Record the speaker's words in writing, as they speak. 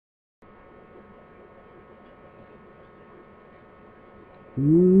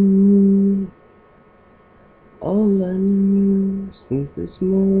Mm, all I knew since this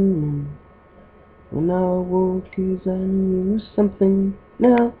morning when I woke is I knew something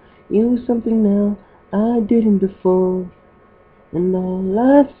now, I didn't before. And all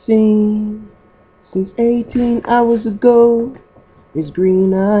I've seen since 18 hours ago is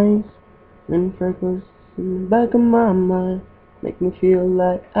green eyes and freckles in the back of my mind. Make me feel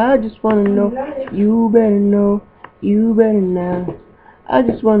like I just wanna know, you better know, you better now. I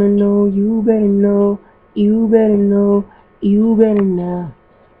just wanna know, you better know, you better know, you better now.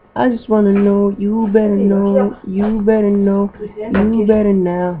 I just wanna know, you better know, you better know, you better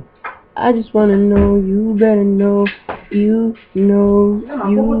now. I just wanna know, you better know, you know,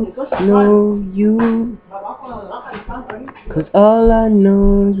 you. 'Cause all I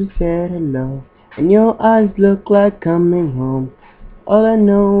know is we said hello, and your eyes look like coming home. All I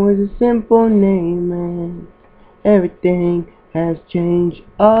know is a simple name, and everything has changed.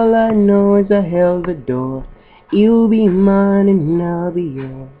 All I know is I held the door. You'll be mine and I'll be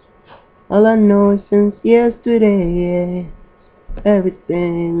yours. All I know is since yesterday,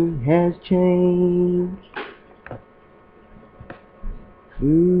 everything has changed.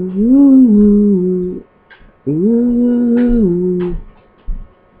 Ooh, ooh.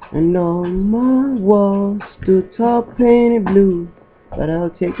 And on my walls stood tall painted blue, but I'll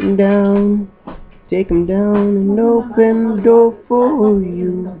take 'em down and open the door for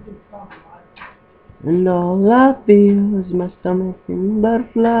you. And all I feel is my stomach and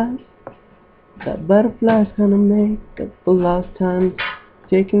butterflies. That butterflies gonna make up for lost times,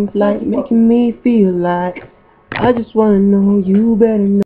 taking flight, making me feel like I just wanna know, you better know.